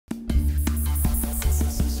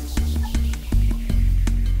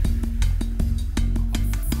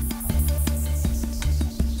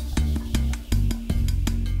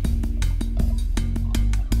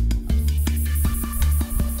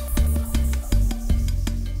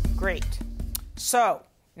Great. So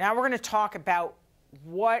now we're going to talk about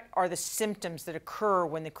what are the symptoms that occur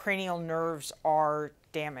when the cranial nerves are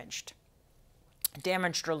damaged or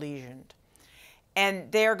lesioned. And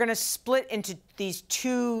they are going to split into these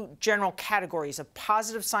two general categories of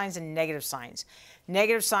positive signs and negative signs.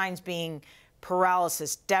 Negative signs being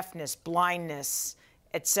paralysis, deafness, blindness,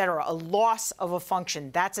 etc. A loss of a function,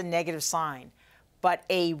 that's a negative sign. But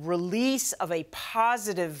a release of a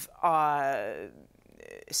positive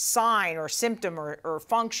sign or symptom or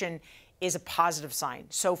function is a positive sign.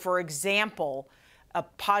 So for example, a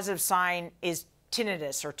positive sign is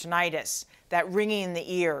tinnitus or tinnitus, that ringing in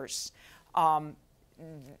the ears.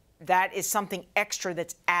 That is something extra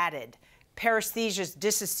that's added. Paresthesias,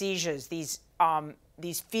 dysesthesias,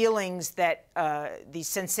 these feelings that, these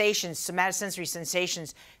sensations, somatosensory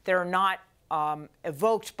sensations that are not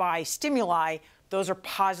evoked by stimuli, those are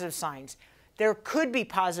positive signs. There could be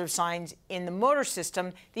positive signs in the motor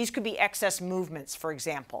system. These could be excess movements, for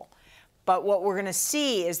example. But what we're going to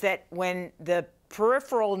see is that when the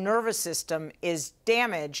peripheral nervous system is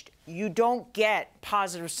damaged, you don't get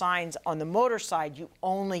positive signs on the motor side. You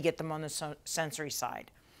only get them on the sensory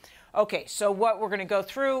side. Okay, so what we're going to go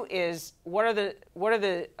through is what are the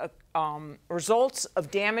results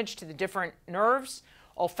of damage to the different nerves.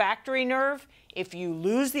 Olfactory nerve. If you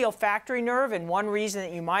lose the olfactory nerve, and one reason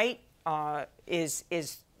that you might is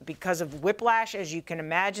because of whiplash, as you can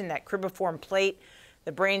imagine, that cribriform plate.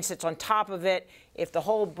 The brain sits on top of it. If the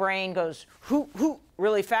whole brain goes hoot, hoot,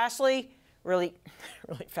 really quickly,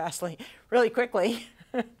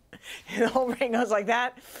 the whole brain goes like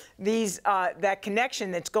that, that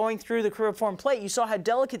connection that's going through the cribriform plate, you saw how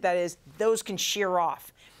delicate that is, those can shear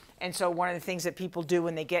off. And so one of the things that people do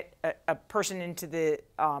when they get a person into the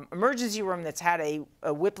emergency room that's had a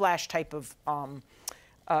whiplash type of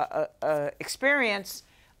experience,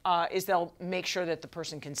 is they'll make sure that the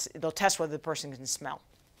person can, they'll test whether the person can smell.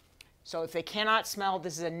 So if they cannot smell,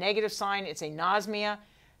 this is a negative sign, it's anosmia.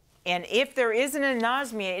 And if there isn't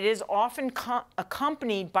anosmia, it is often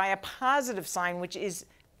accompanied by a positive sign, which is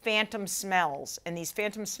phantom smells. And these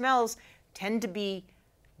phantom smells tend to be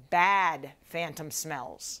bad phantom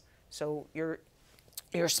smells. So you're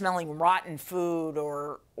smelling rotten food,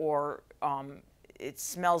 or it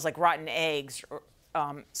smells like rotten eggs, or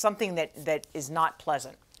something that is not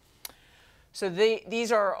pleasant. So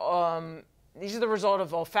these are the result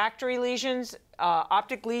of olfactory lesions.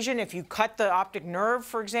 Optic lesion, if you cut the optic nerve,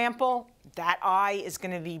 for example, that eye is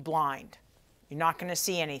going to be blind. You're not going to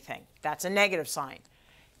see anything. That's a negative sign.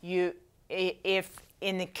 If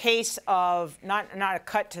in the case of not a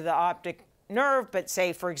cut to the optic nerve, but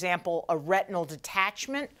say, for example, a retinal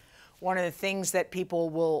detachment, one of the things that people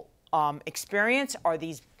will experience are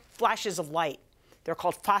these flashes of light. They're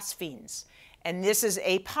called phosphenes. And this is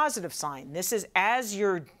a positive sign. This is as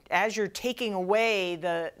you're taking away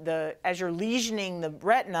as you're lesioning the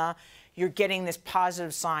retina, you're getting this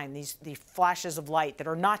positive sign, these flashes of light that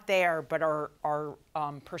are not there but are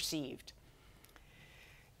perceived.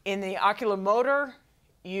 In the oculomotor,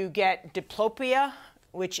 you get diplopia,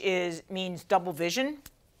 which means double vision.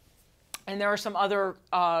 And there are some other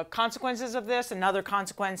consequences of this. Another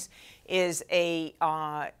consequence is a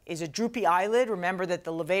droopy eyelid. Remember that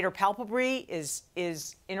the levator palpebri is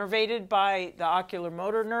innervated by the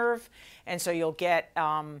oculomotor nerve, and so you'll get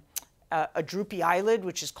a droopy eyelid,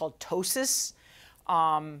 which is called ptosis.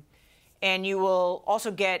 And you will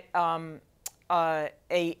also get a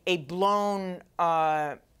blown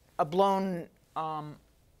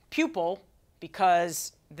pupil,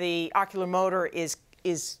 because the oculomotor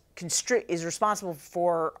is responsible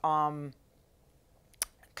for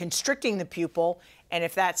constricting the pupil, and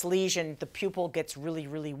if that's lesion, the pupil gets really,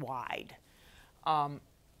 really wide.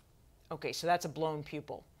 Okay, so that's a blown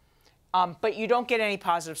pupil. But you don't get any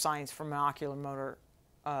positive signs from an oculomotor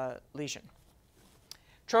lesion.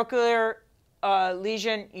 Trochlear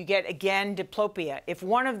lesion, you get, again, diplopia. If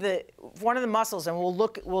one of the muscles, and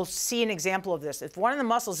we'll see an example of this, if one of the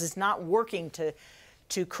muscles is not working to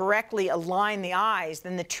correctly align the eyes,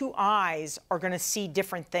 then the two eyes are going to see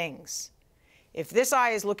different things. If this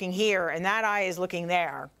eye is looking here and that eye is looking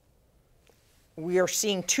there, we are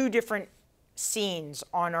seeing two different scenes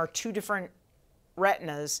on our two different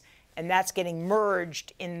retinas, and that's getting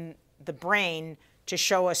merged in the brain to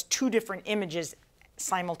show us two different images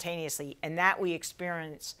simultaneously, and that we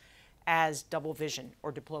experience as double vision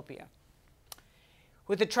or diplopia.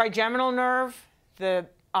 With the trigeminal nerve, the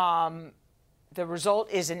result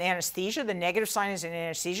is an anesthesia. The negative sign is an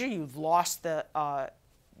anesthesia. You've lost the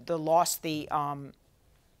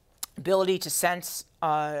ability to sense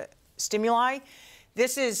stimuli.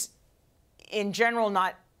 This is, in general,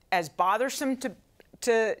 not as bothersome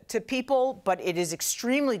to people, but it is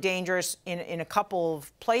extremely dangerous in a couple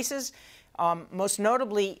of places, most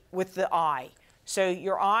notably with the eye. So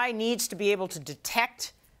your eye needs to be able to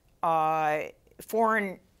detect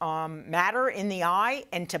foreign matter in the eye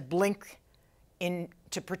and to blink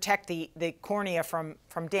to protect the cornea from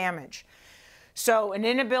damage. So an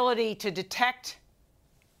inability to detect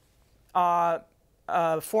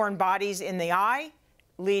foreign bodies in the eye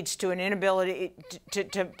leads to an inability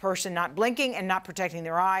to person not blinking and not protecting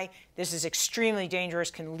their eye. This is extremely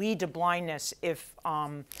dangerous, can lead to blindness if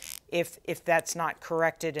that's not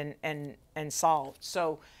corrected and solved.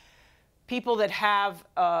 So people that have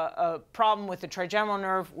a problem with the trigeminal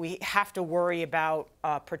nerve, we have to worry about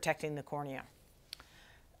protecting the cornea.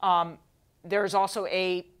 There's also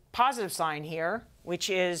a positive sign here,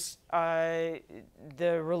 which is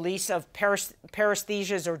the release of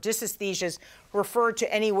paresthesias or dysesthesias referred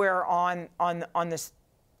to anywhere on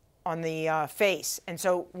the face. And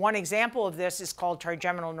so one example of this is called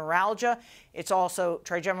trigeminal neuralgia.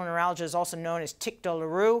 Trigeminal neuralgia is also known as tic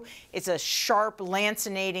douloureux. It's a sharp,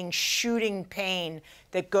 lancinating, shooting pain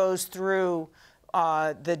that goes through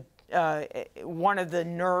one of the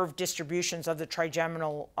nerve distributions of the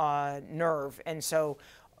trigeminal nerve. And so,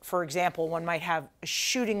 for example, one might have a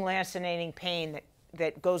shooting, lancinating pain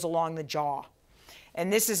that goes along the jaw.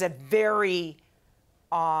 And this is a very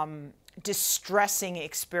distressing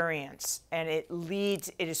experience, and it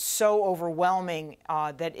is so overwhelming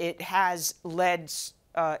that it has led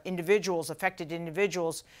affected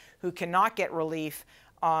individuals who cannot get relief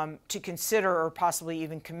to consider or possibly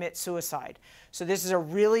even commit suicide. So this is a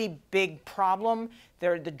really big problem.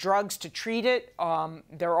 There are the drugs to treat it.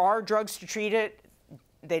 There are drugs to treat it.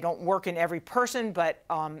 They don't work in every person, but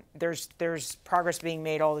there's progress being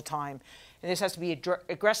made all the time. And this has to be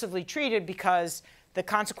aggressively treated because the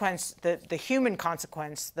consequence, the human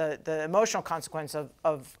consequence, the emotional consequence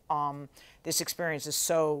of this experience is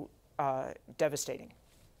so devastating.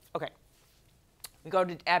 Okay. We go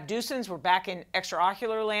to abducens. We're back in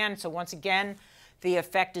extraocular land. So once again, the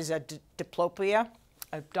effect is a diplopia,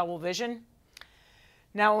 a double vision.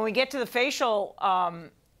 Now, when we get to the facial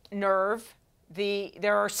nerve,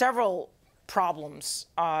 there are several problems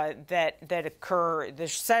that occur.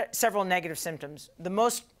 There's several negative symptoms. The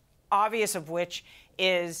most obvious of which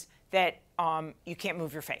is that you can't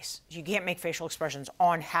move your face. You can't make facial expressions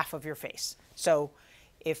on half of your face. So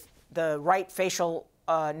if the right facial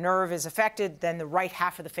nerve is affected, then the right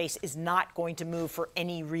half of the face is not going to move for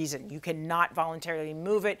any reason. You cannot voluntarily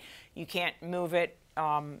move it. You can't move it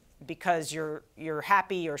because you're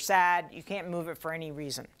happy or sad. You can't move it for any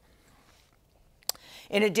reason.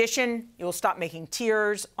 In addition, you will stop making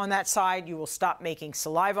tears on that side. You will stop making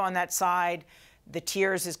saliva on that side. The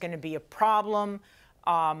tears is going to be a problem.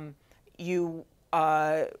 You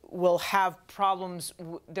will have problems.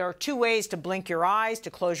 There are two ways to blink your eyes,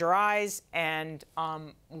 to close your eyes, and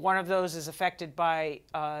one of those is affected by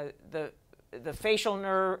the facial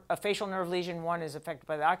nerve, a facial nerve lesion. One is affected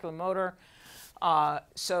by the oculomotor.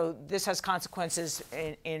 So this has consequences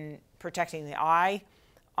in protecting the eye.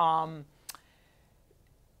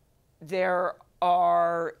 There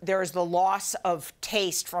is the loss of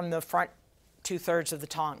taste from the front 2/3 of the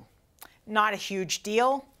tongue. Not a huge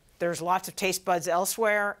deal. There's lots of taste buds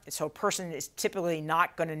elsewhere, so a person is typically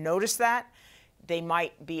not going to notice that. They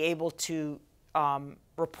might be able to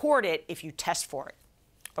report it if you test for it.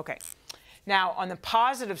 Okay. Now, on the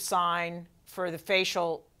positive sign for the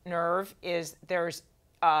facial nerve is there's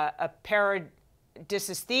a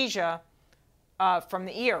parodysesthesia from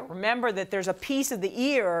the ear. Remember that there's a piece of the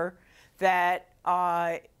ear that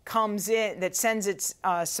comes in, that sends its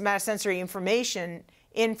somatosensory information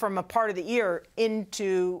in from a part of the ear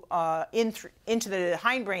into the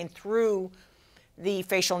hindbrain through the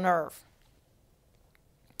facial nerve.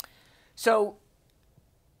 So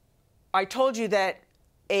I told you that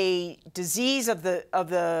a disease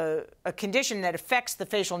a condition that affects the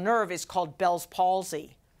facial nerve is called Bell's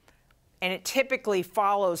palsy, and it typically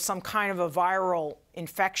follows some kind of a viral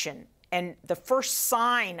infection. And the first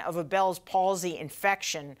sign of a Bell's palsy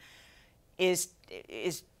infection is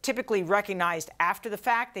typically recognized after the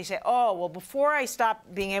fact. They say, oh, well, before I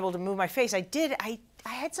stopped being able to move my face, I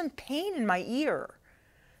had some pain in my ear.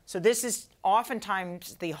 So this is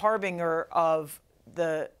oftentimes the harbinger of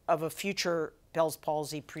a future Bell's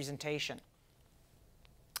palsy presentation.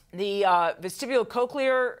 The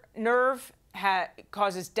vestibulocochlear nerve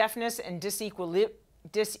causes deafness and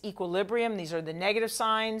disequilibrium. These are the negative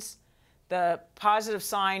signs. The positive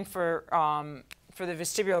sign for the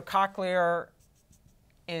vestibulocochlear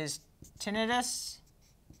is tinnitus.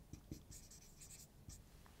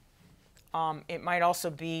 It might also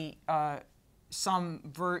be some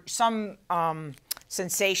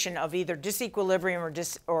sensation of either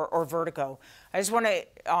disequilibrium or vertigo. I just want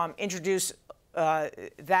to introduce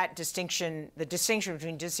that distinction, the distinction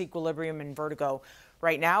between disequilibrium and vertigo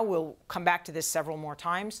right now. We'll come back to this several more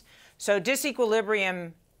times. So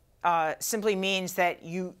disequilibrium simply means that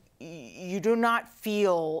you do not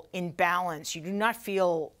feel in balance, you do not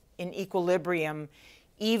feel in equilibrium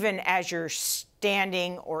even as you're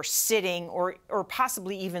standing or sitting or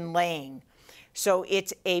possibly even laying. So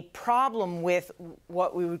it's a problem with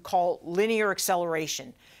what we would call linear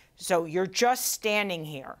acceleration. So you're just standing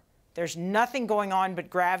here. There's nothing going on but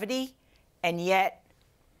gravity, and yet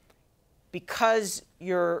because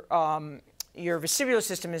your vestibular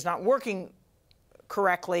system is not working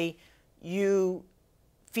correctly, you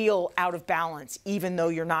feel out of balance, even though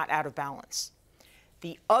you're not out of balance.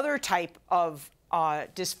 The other type of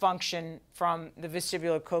dysfunction from the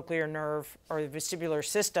vestibulocochlear nerve or the vestibular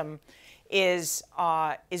system is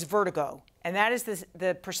vertigo, and that is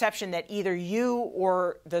the perception that either you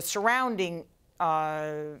or the surrounding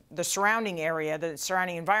area, the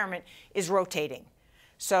surrounding environment, is rotating.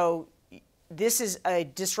 So this is a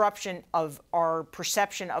disruption of our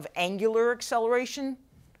perception of angular acceleration,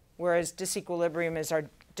 whereas disequilibrium is our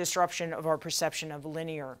disruption of our perception of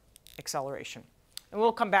linear acceleration. And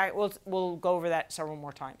we'll come back, we'll go over that several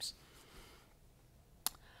more times.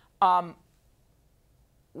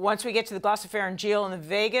 Once we get to the glossopharyngeal and the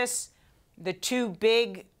vagus, the two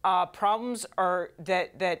big problems are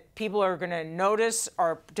that people are going to notice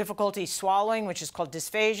are difficulty swallowing, which is called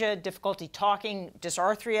dysphagia, difficulty talking,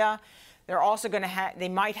 dysarthria. They're also going to they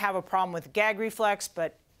might have a problem with gag reflex,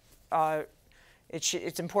 but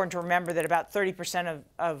it's important to remember that about 30%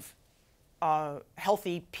 of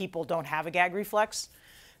healthy people don't have a gag reflex,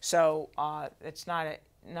 so it's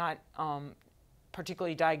not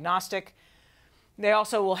particularly diagnostic. They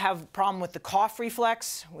also will have a problem with the cough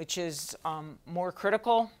reflex, which is more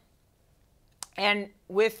critical. And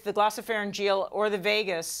with the glossopharyngeal or the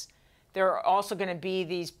vagus, there are also going to be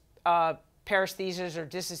these paresthesias or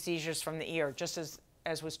dysesthesias from the ear, just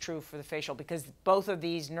as was true for the facial, because both of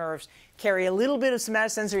these nerves carry a little bit of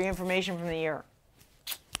somatosensory information from the ear.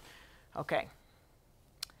 Okay.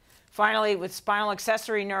 Finally, with spinal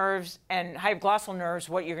accessory nerves and hypoglossal nerves,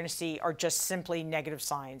 what you're going to see are just simply negative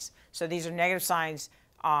signs. So these are negative signs.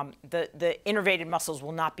 The innervated muscles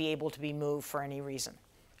will not be able to be moved for any reason.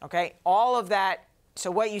 Okay? All of that. So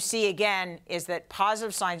what you see again is that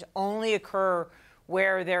positive signs only occur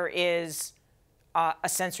where there is a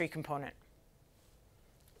sensory component.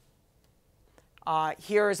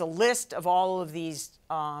 Here is a list of all of these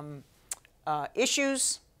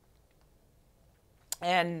issues.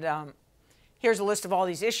 And here's a list of all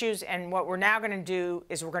these issues. And what we're now going to do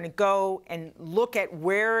is we're going to go and look at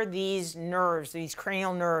where these nerves, these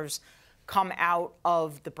cranial nerves, come out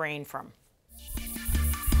of the brain from.